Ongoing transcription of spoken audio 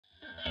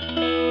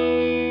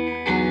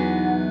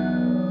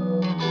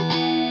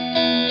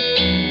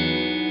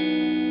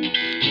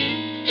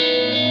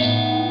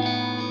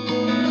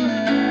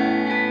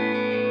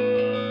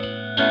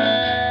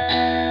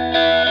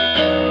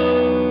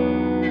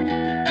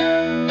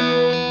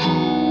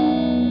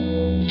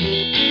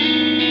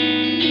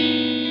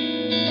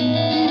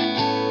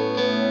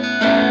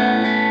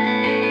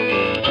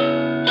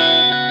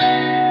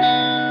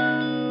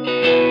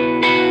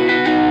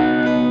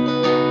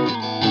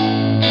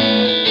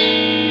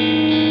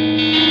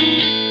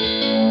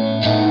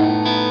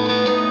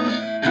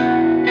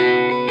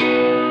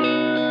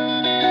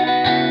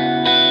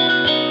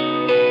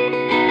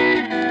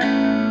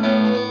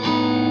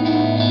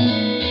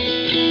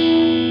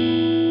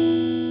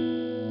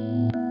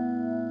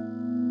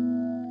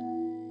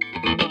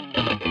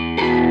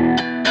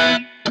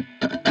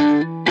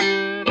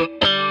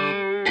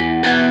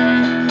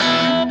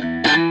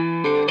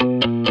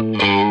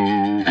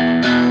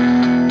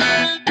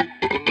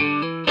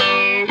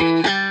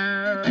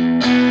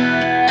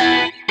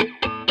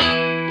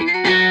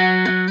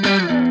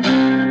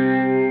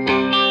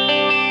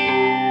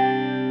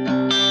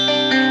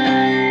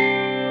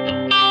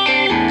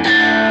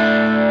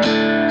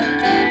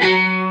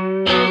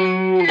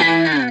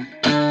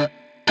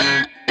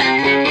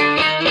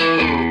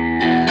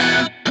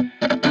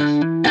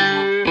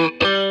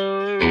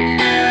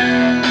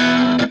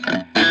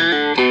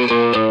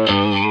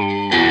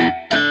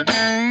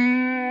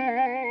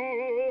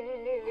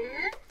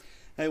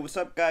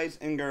guys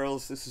and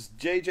girls, this is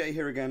JJ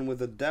here again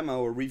with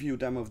a review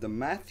demo of the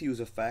Matthews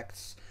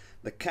Effects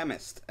The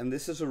Chemist, and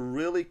this is a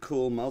really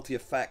cool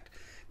multi-effect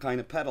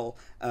kind of pedal.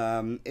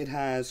 It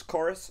has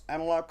chorus,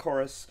 analog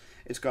chorus,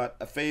 it's got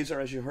a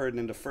phaser as you heard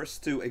in the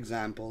first two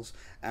examples,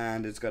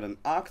 and it's got an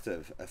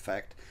octave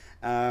effect,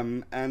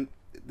 and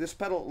this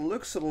pedal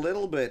looks a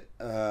little bit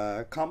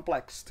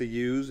complex to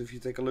use. If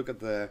you take a look at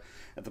the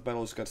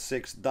pedal, it's got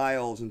 6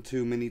 dials and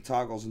 2 mini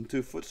toggles and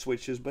 2 foot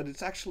switches, but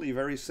it's actually a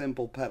very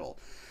simple pedal.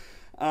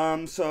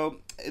 So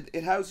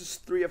it houses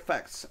 3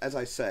 effects, as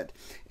I said.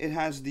 It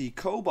has the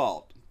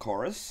cobalt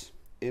chorus,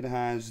 it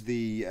has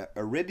the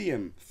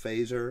iridium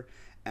phaser,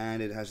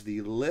 and it has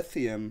the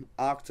lithium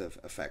octave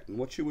effect. And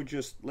what you were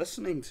just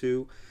listening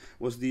to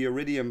was the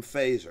iridium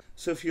phaser.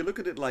 So if you look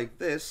at it like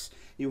this,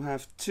 you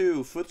have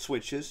 2 foot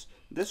switches.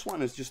 This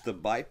one is just a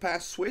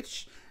bypass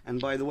switch. And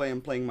by the way,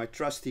 I'm playing my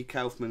trusty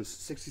Kaufman's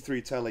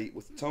 63 Tele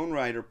with Tone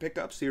Rider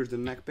pickups. Here's the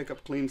neck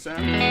pickup clean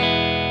sound.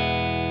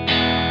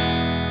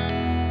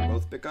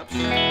 Both pickups.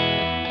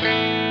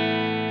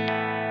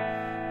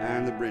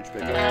 And the bridge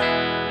pickup.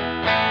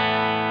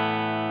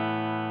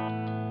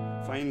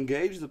 If I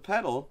engage the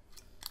pedal,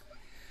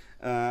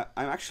 I'm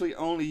actually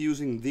only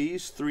using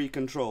these 3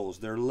 controls.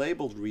 They're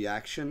labeled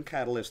reaction,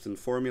 catalyst, and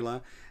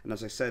formula. And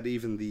as I said,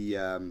 even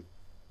the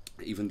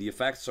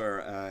effects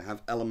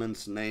have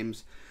elements,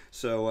 names.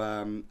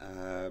 So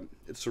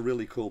it's a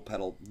really cool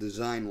pedal,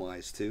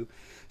 design-wise too.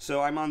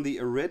 So I'm on the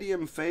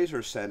iridium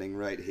phaser setting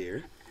right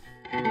here.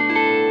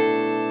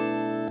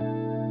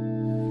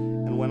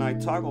 And when I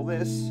toggle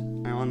this,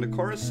 I'm on the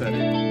chorus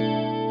setting.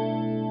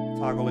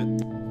 Toggle it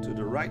to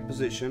the right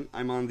position.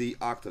 I'm on the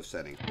octave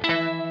setting.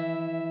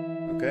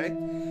 Okay,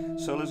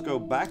 so let's go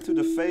back to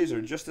the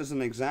phaser just as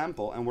an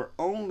example, and we're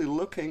only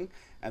looking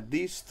at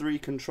these 3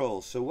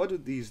 controls. So what do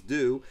these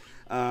do?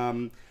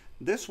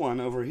 This one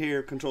over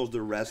here controls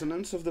the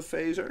resonance of the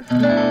phaser.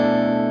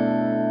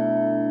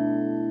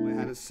 We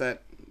had it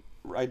set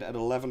right at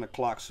 11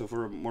 o'clock, so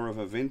for more of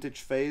a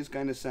vintage phase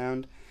kind of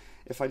sound.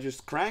 If I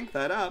just crank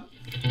that up,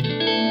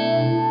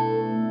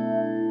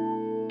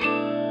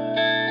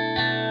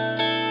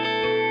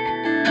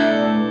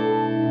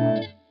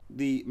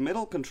 the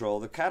middle control,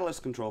 the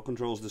catalyst control,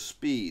 controls the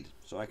speed.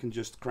 So I can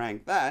just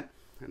crank that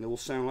and it will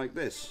sound like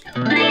this.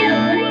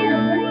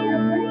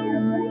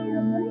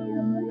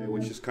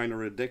 Which is kind of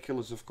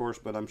ridiculous, of course,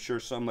 but I'm sure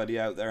somebody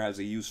out there has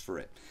a use for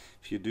it.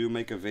 If you do,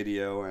 make a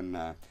video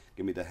and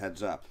give me the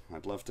heads up.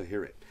 I'd love to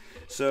hear it.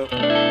 So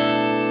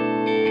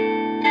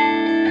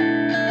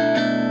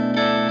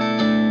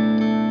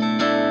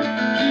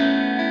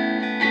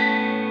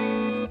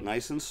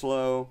nice and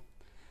slow,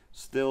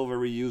 still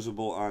very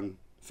usable on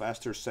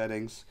faster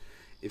settings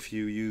if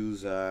you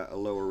use a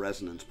lower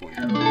resonance point.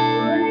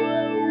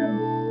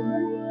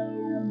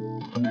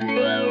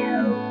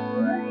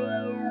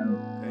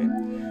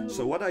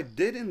 So what I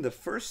did in the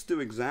first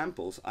 2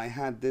 examples, I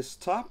had this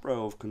top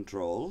row of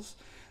controls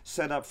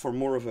set up for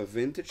more of a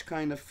vintage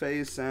kind of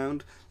phase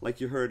sound,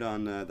 like you heard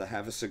on the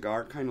Have a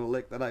Cigar kind of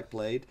lick that I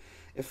played.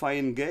 If I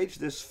engage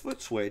this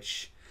foot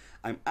switch,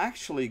 I'm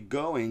actually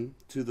going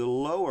to the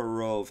lower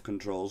row of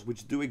controls,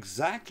 which do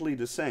exactly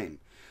the same.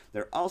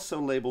 They're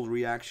also labeled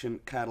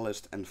reaction,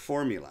 catalyst, and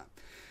formula.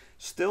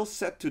 Still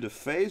set to the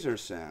phaser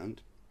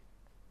sound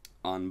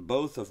on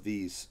both of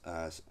these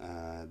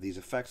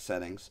effect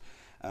settings,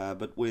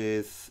 but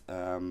with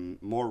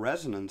more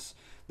resonance.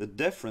 The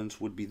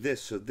difference would be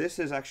this. So this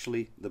is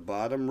actually the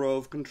bottom row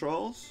of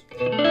controls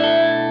with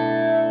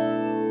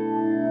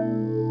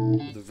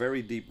a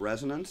very deep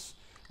resonance,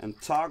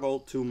 and toggle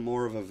to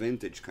more of a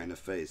vintage kind of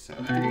phase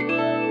sound.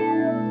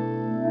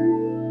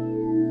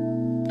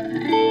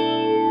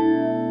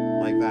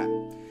 Like that.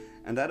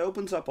 And that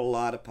opens up a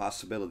lot of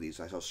possibilities,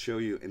 as I'll show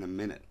you in a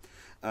minute.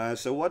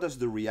 So what does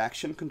the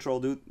reaction control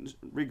do?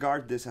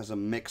 Regard this as a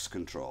mix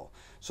control.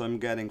 So I'm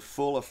getting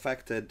full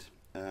affected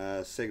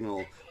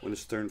signal when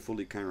it's turned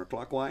fully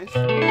counterclockwise.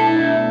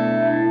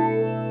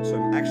 So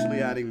I'm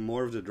actually adding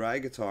more of the dry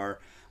guitar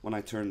when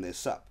I turn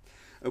this up.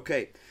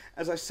 Okay,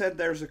 as I said,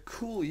 there's a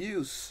cool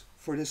use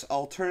for this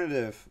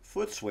alternative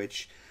foot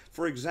switch.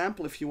 For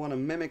example, if you want to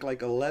mimic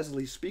like a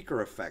Leslie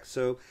speaker effect.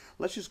 So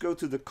let's just go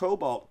to the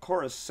cobalt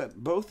chorus,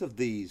 set both of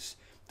these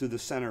to the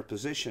center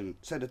position,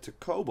 set it to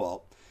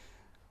cobalt,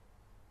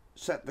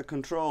 set the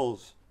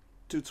controls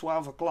to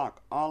 12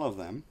 o'clock, all of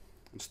them,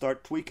 and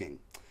start tweaking.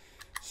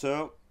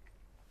 So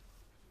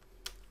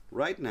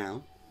right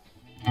now,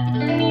 at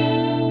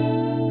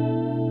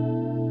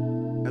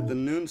the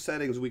noon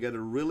settings, we get a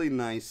really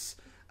nice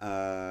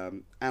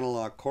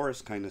analog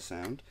chorus kind of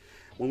sound.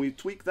 When we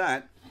tweak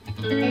that,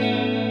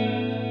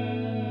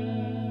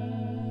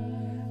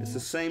 it's the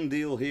same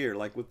deal here.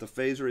 Like with the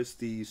phaser, it's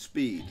the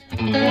speed.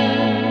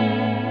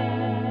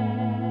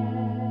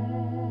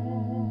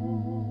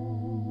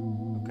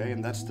 Okay,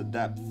 and that's the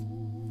depth.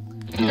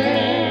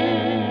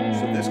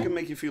 So this can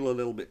make you feel a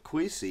little bit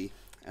queasy,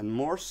 and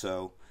more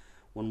so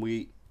when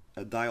we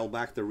dial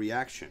back the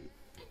reaction.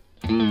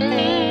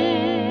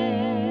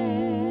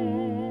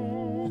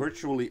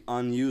 Virtually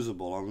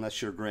unusable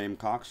unless you're Graham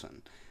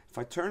Coxon. If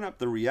I turn up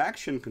the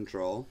reaction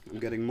control, I'm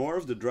getting more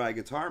of the dry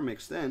guitar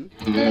mixed in.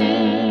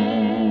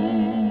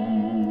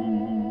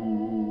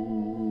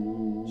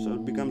 So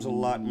it becomes a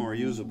lot more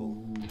usable.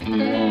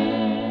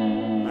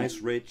 Nice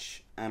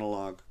rich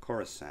analog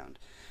chorus sound.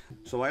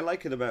 So I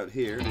like it about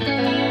here.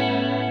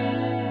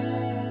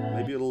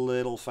 Maybe a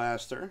little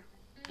faster.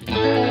 Okay.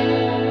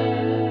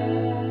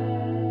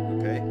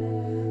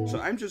 So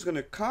I'm just going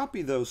to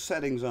copy those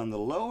settings on the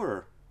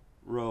lower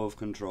row of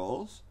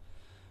controls.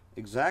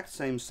 Exact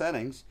same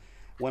settings.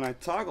 When I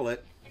toggle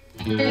it,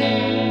 it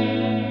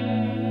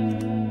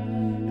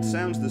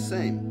sounds the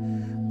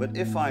same. But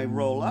if I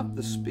roll up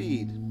the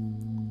speed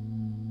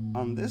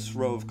on this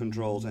row of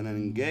controls and then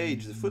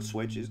engage the foot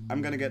switches,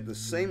 I'm going to get the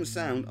same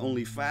sound,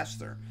 only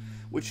faster,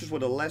 which is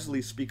what a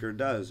Leslie speaker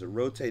does, a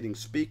rotating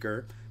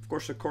speaker. Of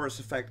course, a chorus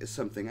effect is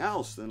something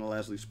else than a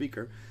Leslie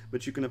speaker,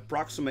 but you can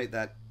approximate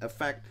that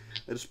effect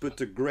that is put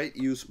to great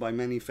use by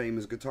many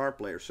famous guitar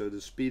players, so the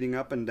speeding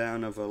up and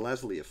down of a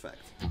Leslie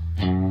effect.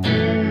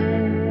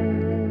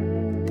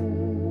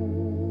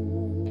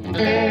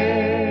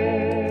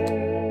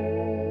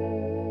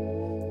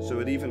 So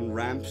it even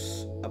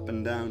ramps up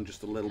and down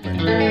just a little bit.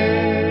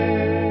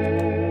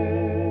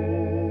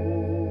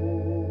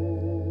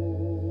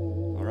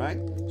 Alright,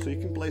 so you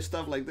can play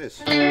stuff like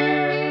this.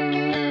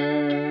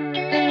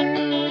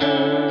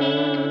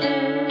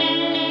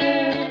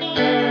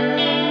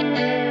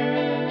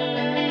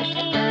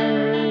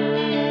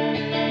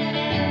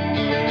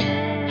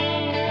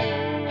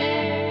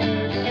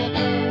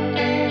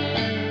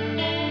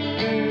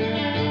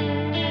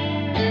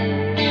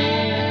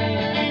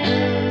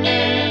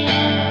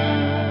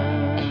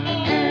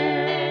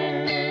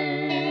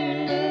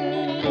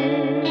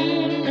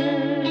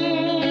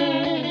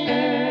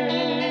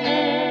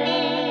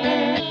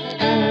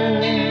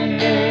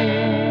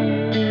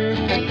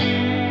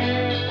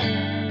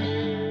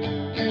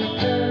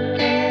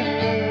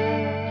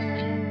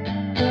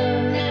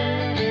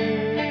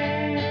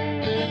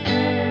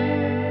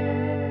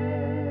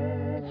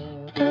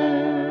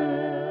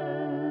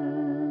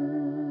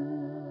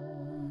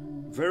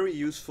 Very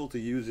useful to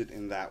use it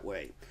in that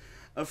way.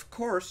 Of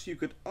course, you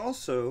could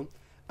also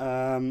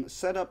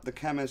set up the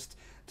Chemist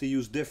to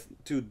use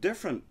two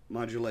different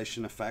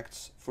modulation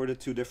effects for the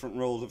two different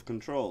rows of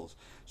controls.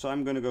 So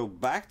I'm going to go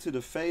back to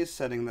the phase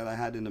setting that I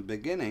had in the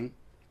beginning,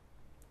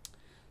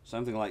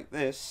 something like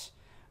this,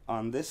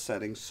 on this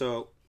setting.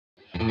 So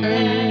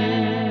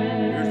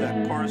here's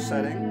that chorus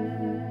setting,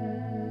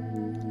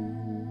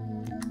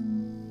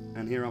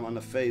 and here I'm on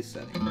the phase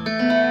setting.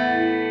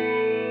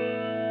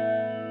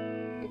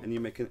 And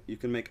you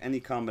can make any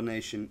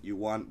combination you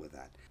want with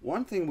that.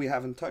 One thing we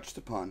haven't touched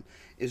upon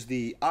is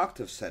the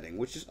octave setting,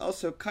 which is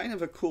also kind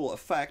of a cool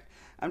effect.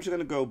 I'm just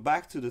going to go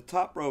back to the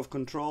top row of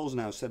controls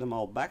now, set them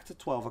all back to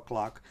 12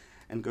 o'clock,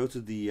 and go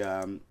to the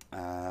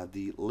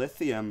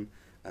lithium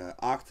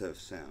octave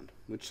sound,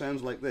 which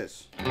sounds like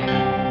this. A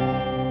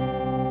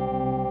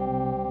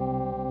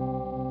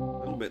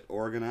little bit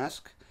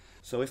organ-esque.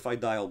 So if I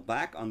dial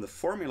back on the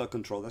formula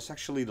control, that's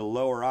actually the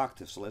lower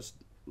octave. So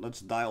let's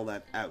dial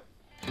that out.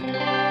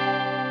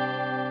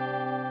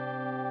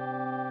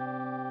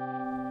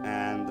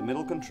 And the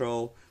middle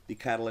control, the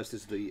catalyst,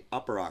 is the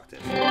upper octave.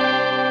 With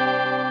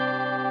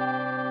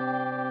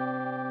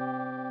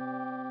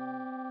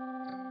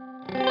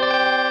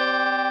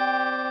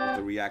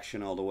the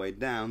reaction all the way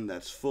down,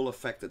 that's full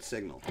affected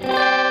signal.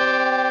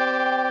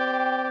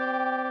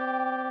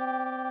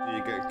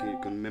 You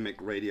can mimic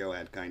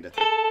Radiohead kind of.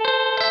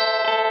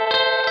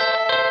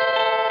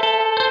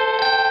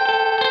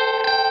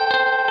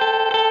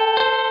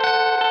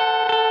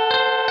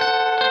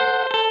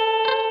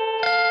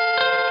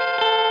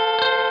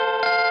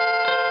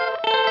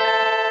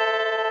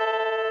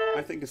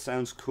 I think it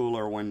sounds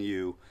cooler when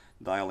you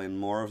dial in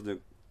more of the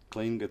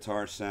clean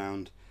guitar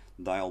sound,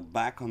 dial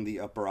back on the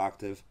upper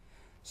octave,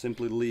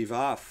 simply leave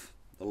off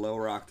the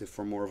lower octave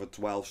for more of a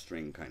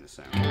 12-string kind of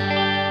sound.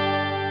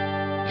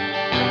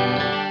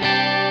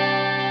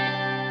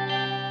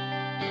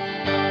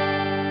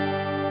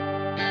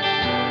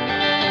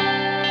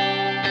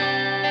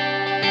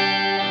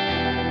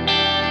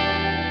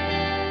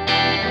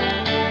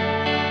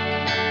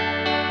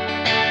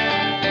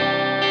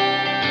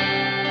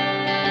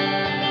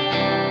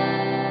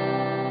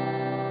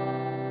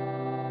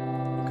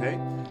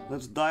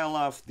 Let's dial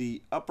off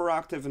the upper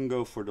octave and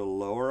go for the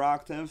lower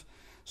octave,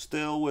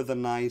 still with a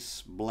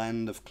nice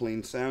blend of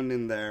clean sound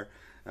in there,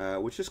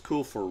 which is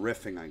cool for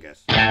riffing, I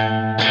guess.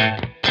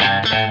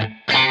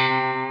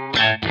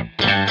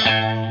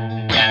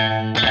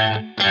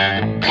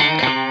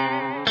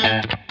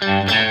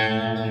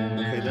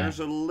 Okay, there's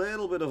a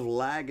little bit of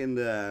lag in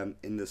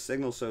the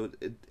signal, so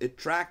it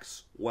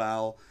tracks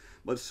well,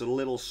 but it's a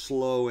little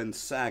slow and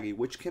saggy,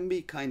 which can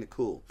be kind of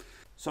cool.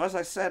 So as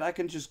I said, I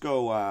can just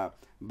go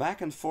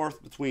back and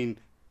forth between,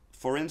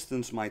 for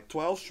instance, my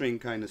 12-string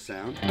kind of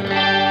sound, to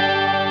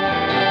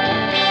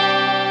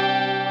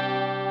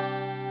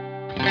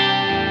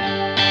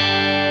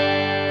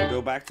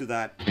go back to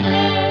that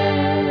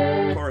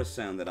chorus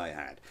sound that I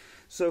had.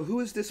 So who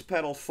is this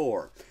pedal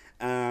for?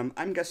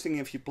 I'm guessing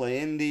if you play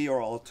indie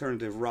or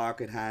alternative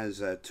rock, it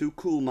has two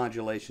cool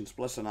modulations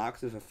plus an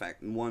octave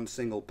effect in one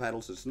single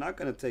pedal, so it's not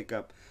going to take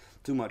up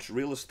too much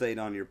real estate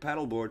on your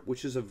pedal board,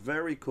 which is a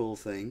very cool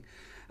thing.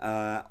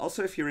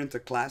 Also, if you're into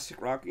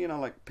classic rock, you know,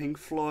 like Pink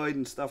Floyd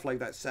and stuff like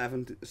that,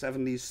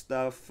 70s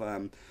stuff,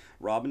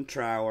 Robin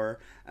Trower,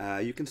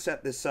 you can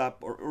set this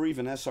up, or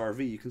even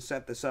SRV, you can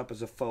set this up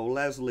as a faux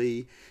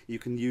Leslie. You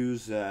can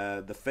use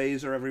the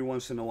phaser every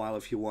once in a while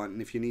if you want,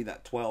 and if you need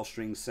that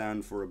 12-string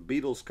sound for a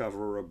Beatles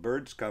cover or a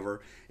Byrds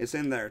cover, it's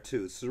in there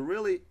too. It's a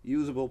really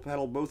usable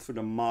pedal, both for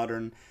the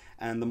modern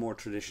and the more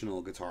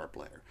traditional guitar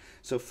player.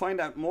 So find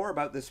out more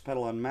about this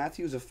pedal on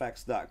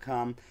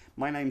MatthewsEffects.com.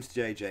 My name's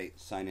JJ,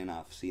 signing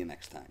off. See you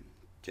next time.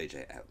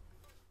 JJ out.